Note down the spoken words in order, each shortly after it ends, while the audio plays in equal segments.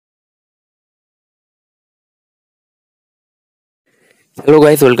Hello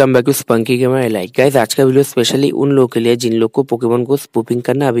guys, welcome back to spunky के my like. Guys, आज का वीडियो स्पेशली उन लोगों के लिए जिन लोग को पोकेमोन को स्पूफिंग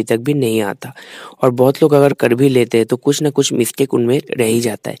करना अभी तक भी नहीं आता, और बहुत लोग अगर कर भी लेते हैं तो कुछ ना कुछ मिस्टेक उनमें रह ही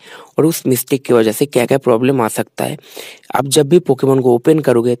जाता है, और उस मिस्टेक की वजह से क्या क्या प्रॉब्लम आ सकता है। आप जब भी पोकेमोन को ओपन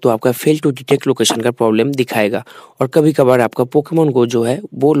करोगे तो आपका फेल टू डिटेक्ट लोकेशन का प्रॉब्लम दिखाएगा, और कभी कभार आपका पोकेमोन को जो है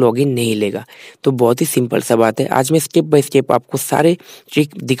वो लॉगिन नहीं लेगा। तो बहुत ही सिंपल सा बात है, आज मैं स्टेप बाय स्टेप आपको सारे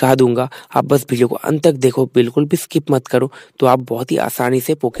ट्रिक दिखा दूंगा। आप बस वीडियो को अंत तक देखो, बिल्कुल भी स्किप मत करो, तो आप बहुत ही आसानी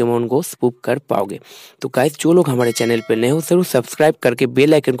से पोकेमोन को स्पूफ कर पाओगे। तो गाइस, जो लोग हमारे चैनल पे नए हो जरूर सब्सक्राइब करके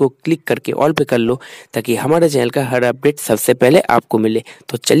बेल आइकन को क्लिक करके ऑल पे कर लो, ताकि हमारे चैनल का हर अपडेट सबसे पहले आपको मिले।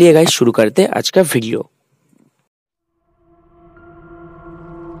 तो चलिए गाइस, शुरू करते हैं आज का वीडियो।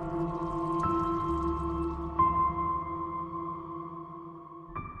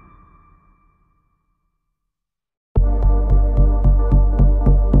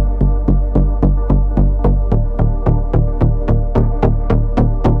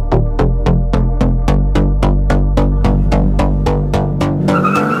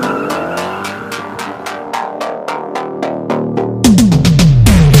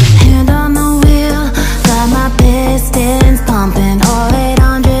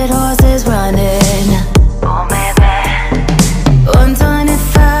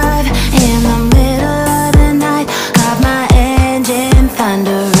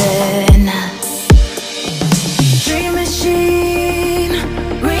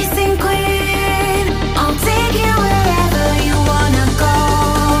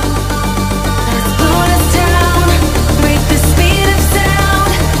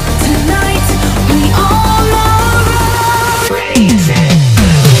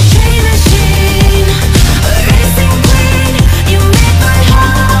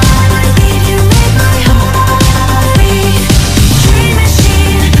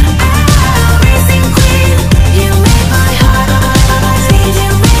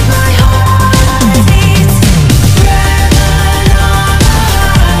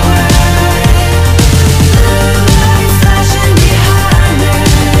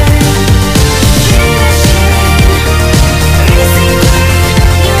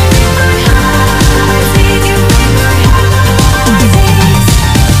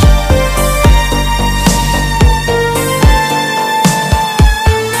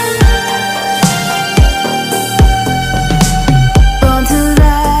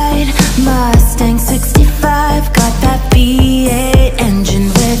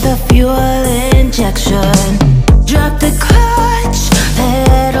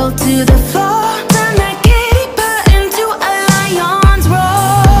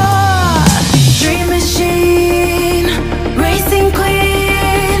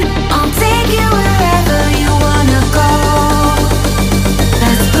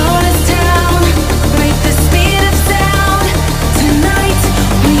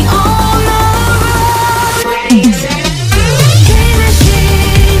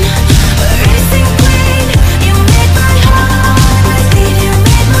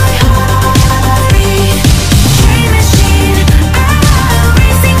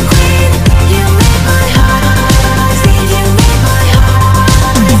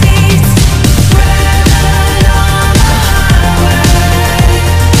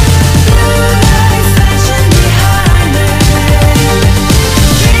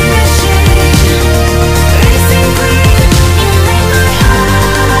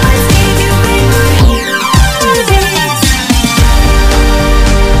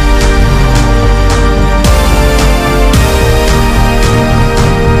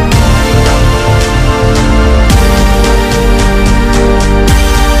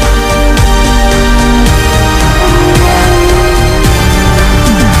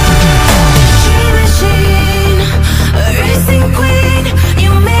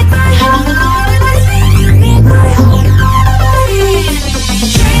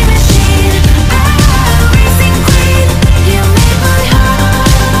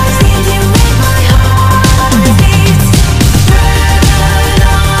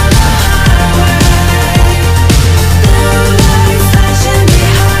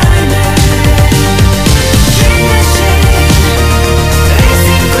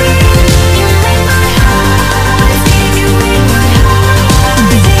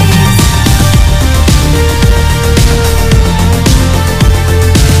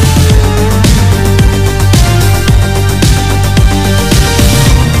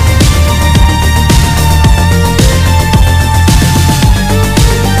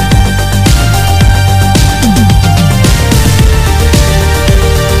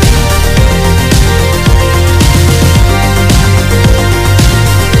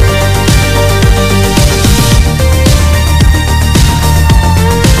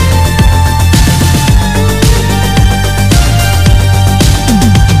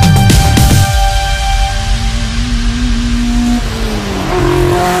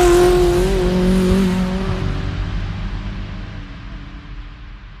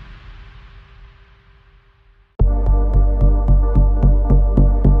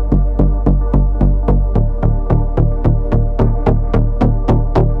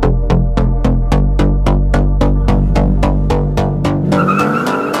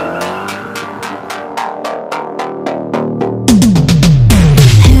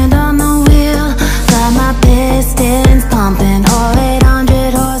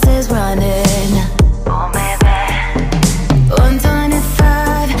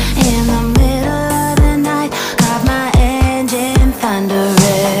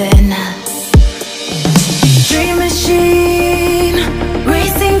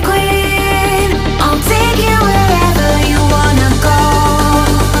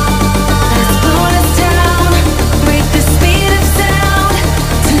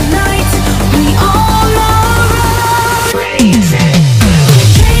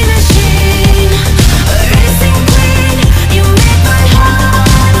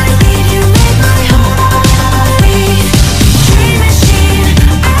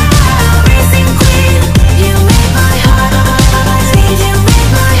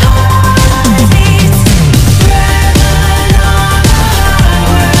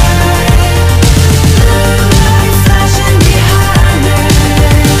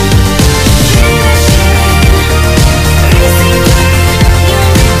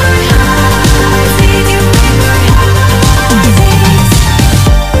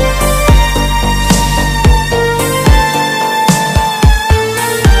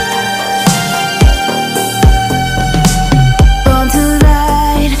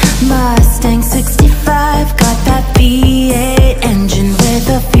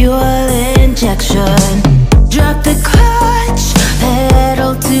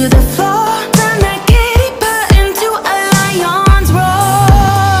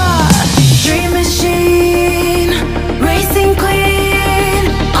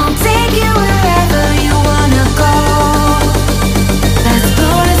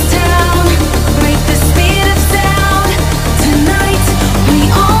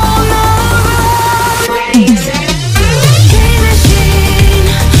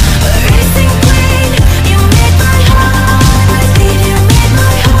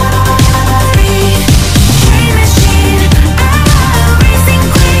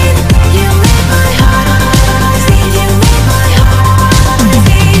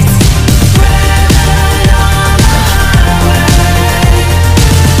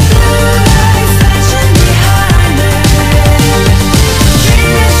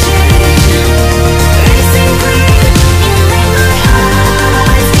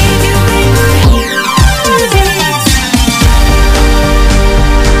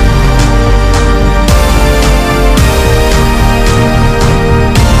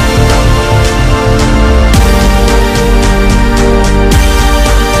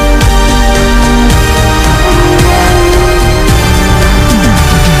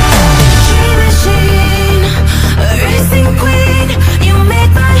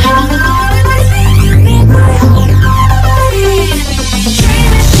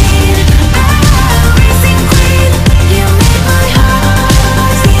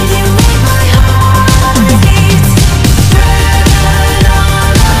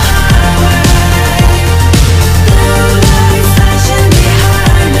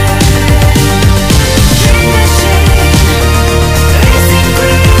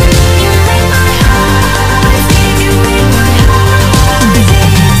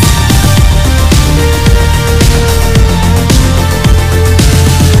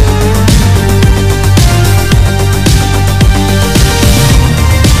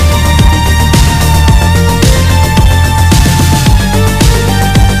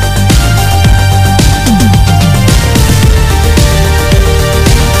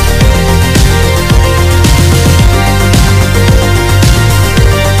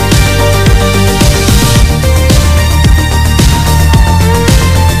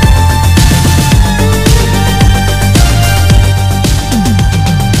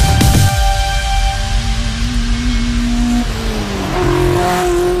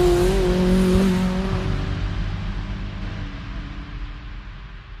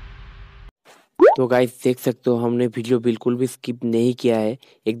 तो गाइस देख सकते हो हमने वीडियो बिल्कुल भी स्किप नहीं किया है,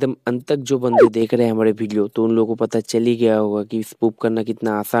 एकदम अंत तक जो बंदे देख रहे हैं हमारे वीडियो तो उन लोगों को पता चल ही गया होगा कि स्पूफ करना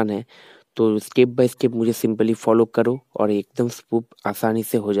कितना आसान है। तो स्टेप बाय स्टेप मुझे सिंपली फॉलो करो और एकदम स्पूफ आसानी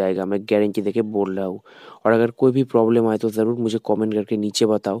से हो जाएगा, मैं गारंटी देके बोल रहा हूँ। और अगर कोई भी प्रॉब्लम आए तो ज़रूर मुझे कमेंट करके नीचे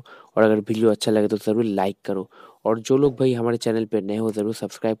बताओ, और अगर वीडियो अच्छा लगे तो ज़रूर लाइक करो। और जो लोग भाई हमारे चैनल पे नए हो ज़रूर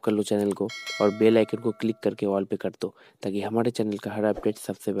सब्सक्राइब कर लो चैनल को, और बेल आइकन को क्लिक करके ऑल पे कर दो, ताकि हमारे चैनल का हर अपडेट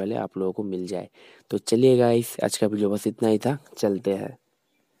सबसे पहले आप लोगों को मिल जाए। तो चलिए गाइस, आज का वीडियो बस इतना ही था, चलते हैं।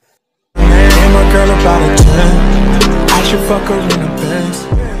 Ain't my girl about a 10. I should fuck her in a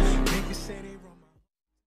Benz.